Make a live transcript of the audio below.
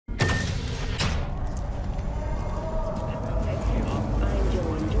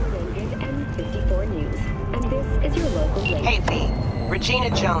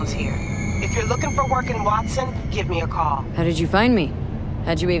Regina Jones here. If you're looking for work in Watson, give me a call. How did you find me?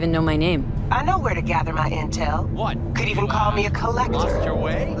 How'd you even know my name? I know where to gather my intel. What? Could even call me a collector. Lost your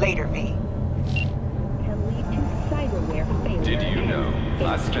way? Later, V. Did you know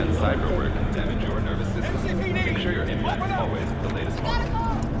last-gen cyber work can damage your nervous system? Make sure your internet is always the latest one.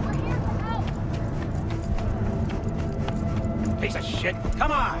 Piece of shit.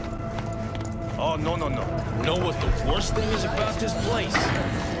 Come on! Oh, no. Know what the worst thing is about this place? No,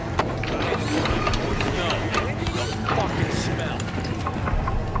 the fucking smell.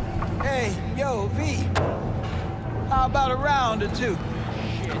 Hey, yo, V. How about a round or two?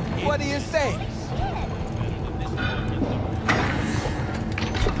 What do you say?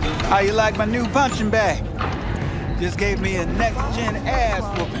 How you like my new punching bag? Just gave me a next-gen ass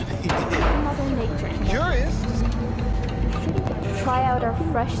whooping. Curious? Try out our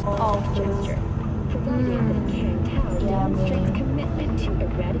fresh all foods. Demonstrates commitment to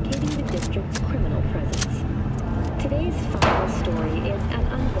eradicating the district's criminal presence. Today's final story is an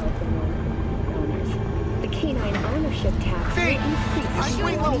unwelcome one. Owners. The canine ownership tax will increase.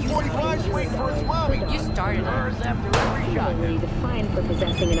 Sweet little 45's waiting for its mommy. You started ours. Similarly, the fine for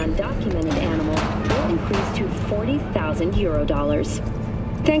possessing an undocumented animal will increase to $40,000.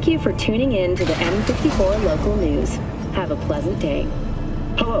 Thank you for tuning in to the M54 local news. Have a pleasant day.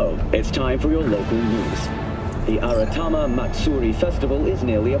 Hello, it's time for your local news. The Aratama Matsuri Festival is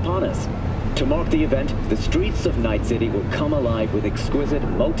nearly upon us. To mark the event, the streets of Night City will come alive with exquisite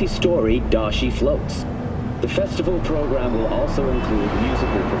multi-story dashi floats. The festival program will also include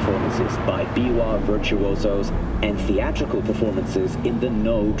musical performances by biwa virtuosos and theatrical performances in the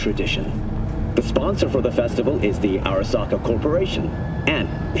No tradition. The sponsor for the festival is the Arasaka Corporation. And,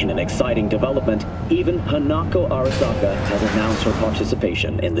 in an exciting development, even Hanako Arasaka has announced her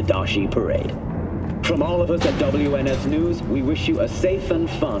participation in the Dashi Parade. From all of us at WNS News, we wish you a safe and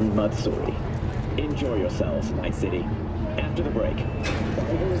fun Matsuri. Enjoy yourselves, Night City. After the break,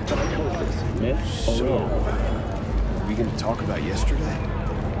 myth or So, reality? are we gonna talk about yesterday?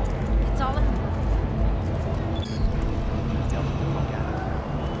 It's all in...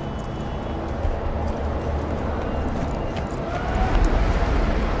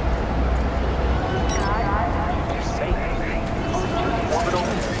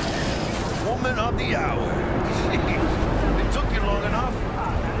 Woman of the hour. It took you long enough.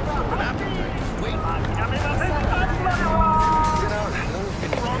 An appetite. Just wait.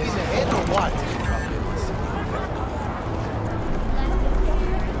 It's wrong in the head or what?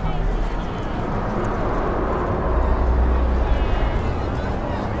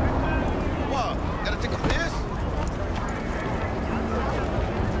 What? Gotta take a piss?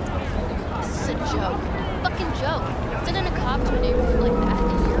 This is a joke. Fucking joke. Sending a cop to a neighborhood like that in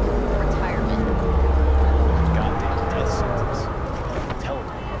your retirement. Goddamn death sentence. Tell him.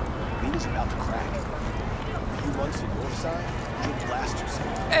 Lena's about to crack. A few months on your side, you'll blast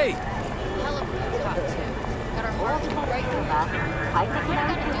yourself. Hey! Hell of a cop, too. Got our hearts right in back.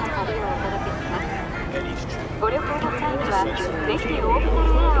 Eddie's true.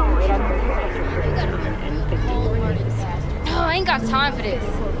 No, I ain't got time for this.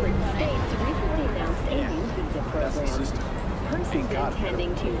 That's the system. Persons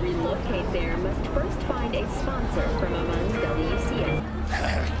intending to relocate there must first find a sponsor from among WCS.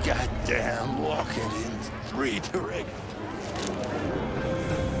 Goddamn, walking in 3 direct.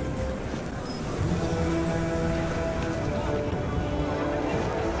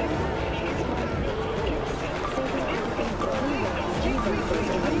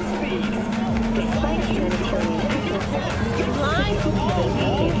 Despite humanitarian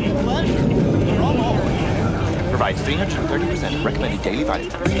Provides 330% recommended daily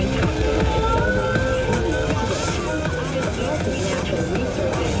vitamin.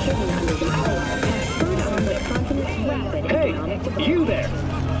 Hey, you there!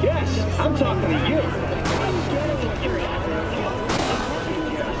 Yes, I'm talking to you!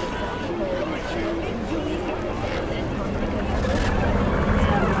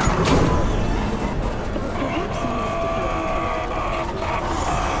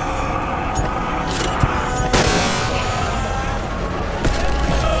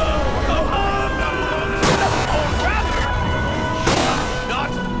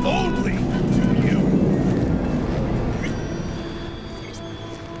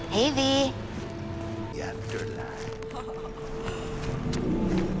 Hey, V.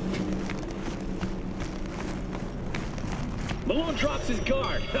 Malone drops his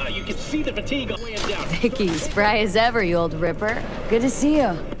guard. You can see the fatigue weighing down. Vicky, spry as ever, you old ripper. Good to see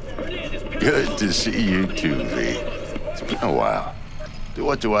you. Good to see you too, V. It's been a while. To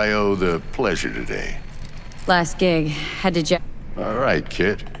what do I owe the pleasure today? Last gig. Had to All right,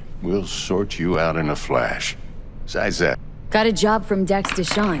 kid. We'll sort you out in a flash. Besides that, Got a job from Dex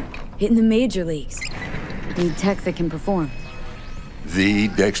Deshawn, hitting the major leagues. Need tech that can perform. the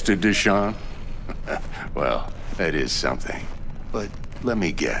Dexter Deshawn? Well, that is something. But let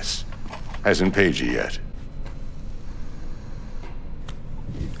me guess. Hasn't paid you yet.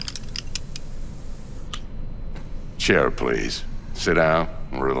 Chair, please. Sit down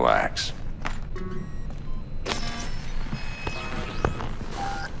and relax.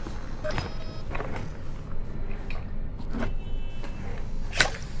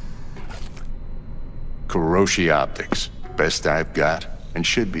 Kiroshi Optics. Best I've got, and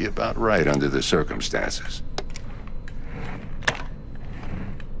should be about right under the circumstances.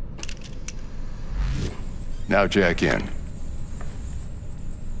 Now jack in.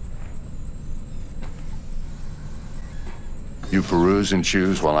 You peruse and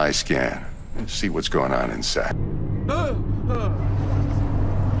choose while I scan. See what's going on inside.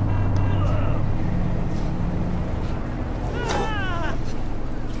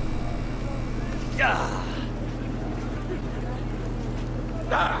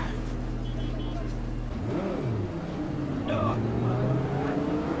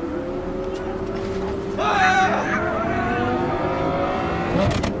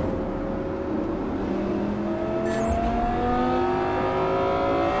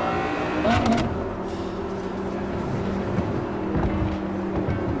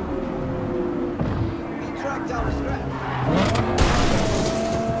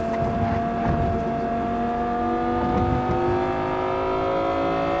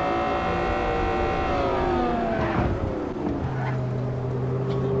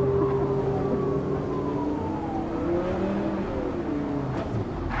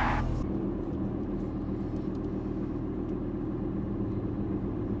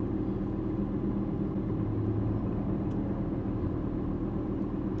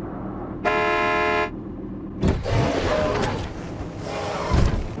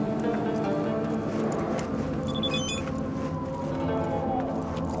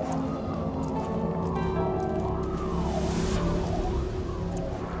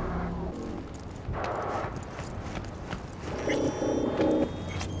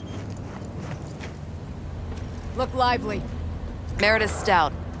 Look lively. Meredith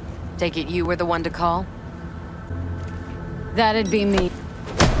Stout. Take it you were the one to call? That'd be me.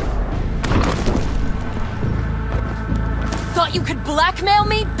 Thought you could blackmail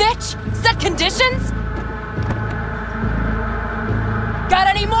me, bitch? Set conditions? Got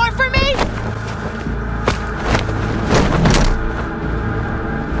any more for me?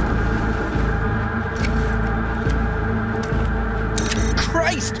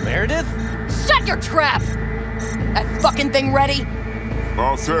 Christ, Meredith! Shut your trap! That fucking thing ready?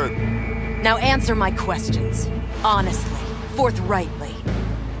 All set. Now answer my questions. Honestly, forthrightly.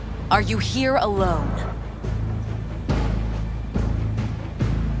 Are you here alone?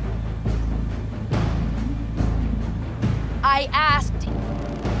 I asked.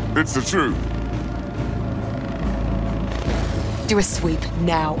 It's the truth. Do a sweep,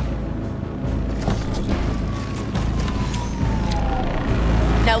 now.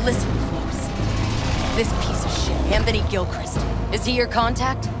 Now listen close. This piece of shit, Anthony Gilchrist. Is he your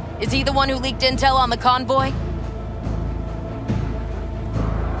contact? Is he the one who leaked intel on the convoy?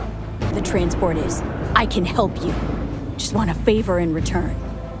 The transport is. I can help you. Just want a favor in return.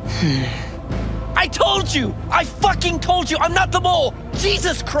 I told you! I fucking told you! I'm not the mole!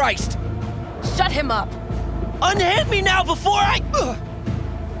 Jesus Christ! Shut him up! Unhand me now before I...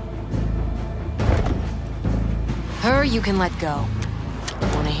 Her you can let go.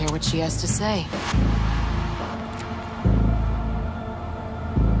 Want to hear what she has to say?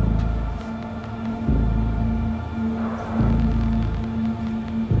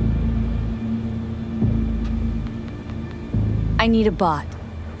 I need a bot.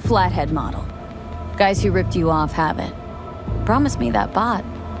 Flathead model. Guys who ripped you off have it. Promise me that bot.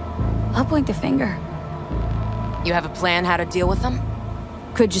 I'll point the finger. You have a plan how to deal with them?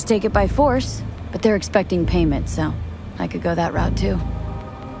 Could just take it by force, but they're expecting payment, so I could go that route too.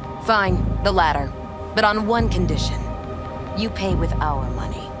 Fine, the latter. But on one condition. You pay with our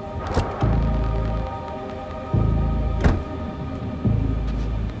money.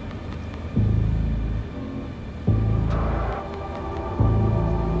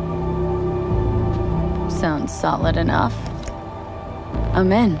 Sounds solid enough.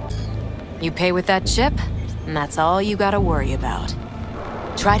 I'm in. You pay with that chip, and that's all you gotta worry about.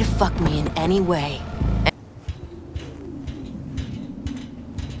 Try to fuck me in any way.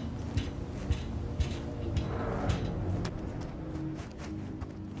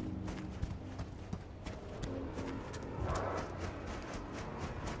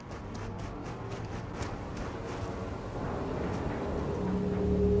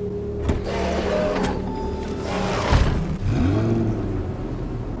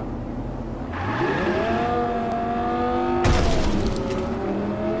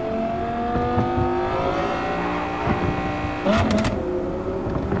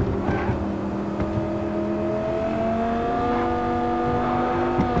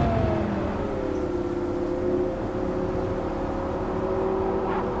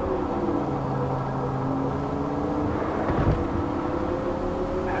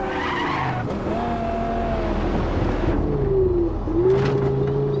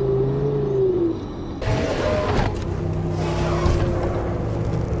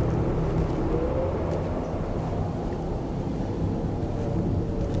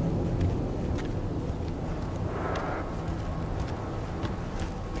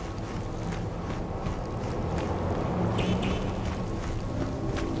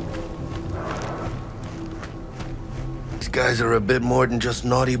 guys are a bit more than just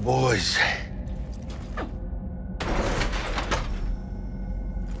naughty boys.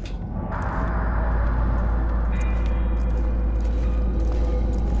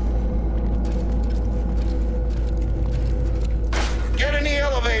 Get in the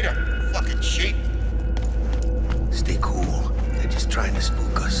elevator, fucking sheep. Stay cool. They're just trying to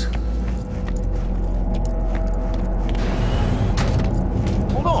spook us.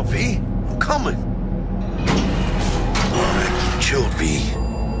 Hold on, V. I'm coming. All right, chill, V.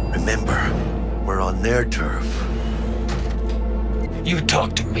 Remember, we're on their turf. You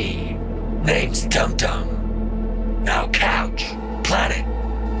talk to me. Name's Dum Dum. Now couch. Planet.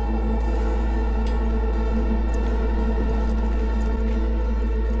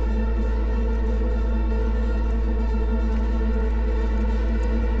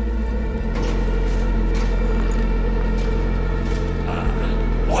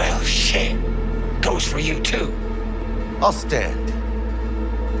 Well, shit. Goes for you too. I'll stand.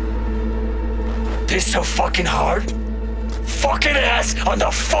 This so fucking hard? Fucking ass on the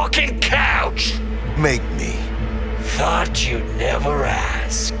fucking couch! Make me. Thought you'd never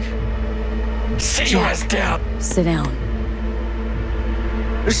ask. Sit your ass down. Sit down.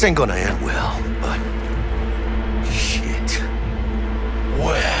 This ain't gonna end well, but... shit.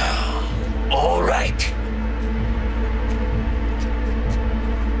 Well, all right.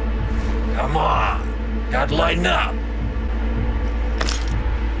 Come on. Gotta lighten up.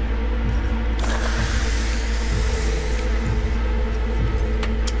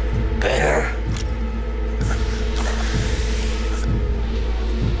 Better.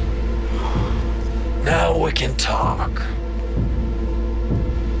 Now we can talk.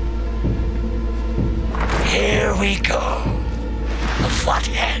 Here we go. The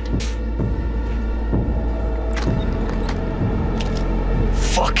flathead.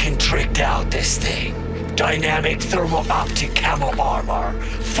 Fucking tricked out this thing. Dynamic thermal optic camo armor.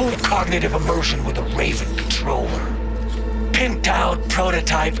 Full cognitive immersion with a Raven controller. Pimped out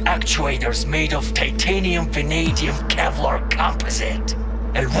prototype actuators made of titanium, vanadium, Kevlar composite.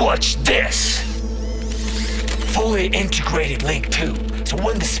 And watch this! Fully integrated link too, so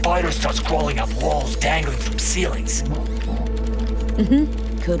when the spider starts crawling up walls dangling from ceilings.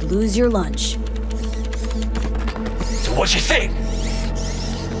 Could lose your lunch. So what you think?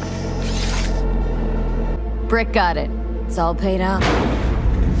 Brick got it. It's all paid out.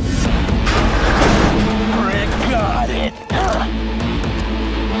 Brick got it.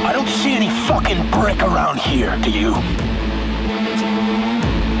 I don't see any fucking brick around here, do you?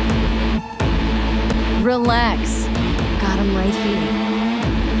 Relax. Got him right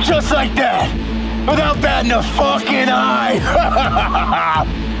here. Just like that! Without batting a fucking eye!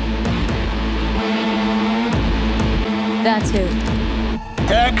 That's who.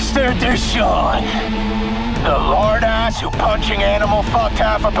 Dexter Deshawn. The lord ass who punching animal fucked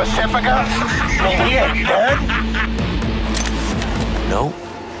half of Pacifica? He ain't dead? Nope.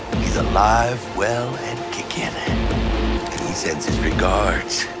 He's alive, well, and kicking. And he sends his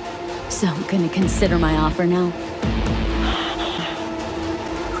regards. So I'm gonna consider my offer now.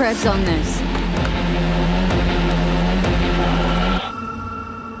 Cred's on this.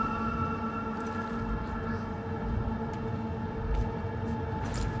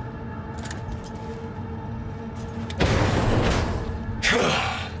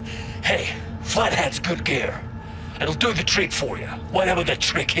 Hey, Flathead's good gear. It'll do the trick for you, whatever the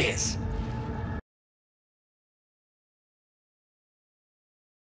trick is.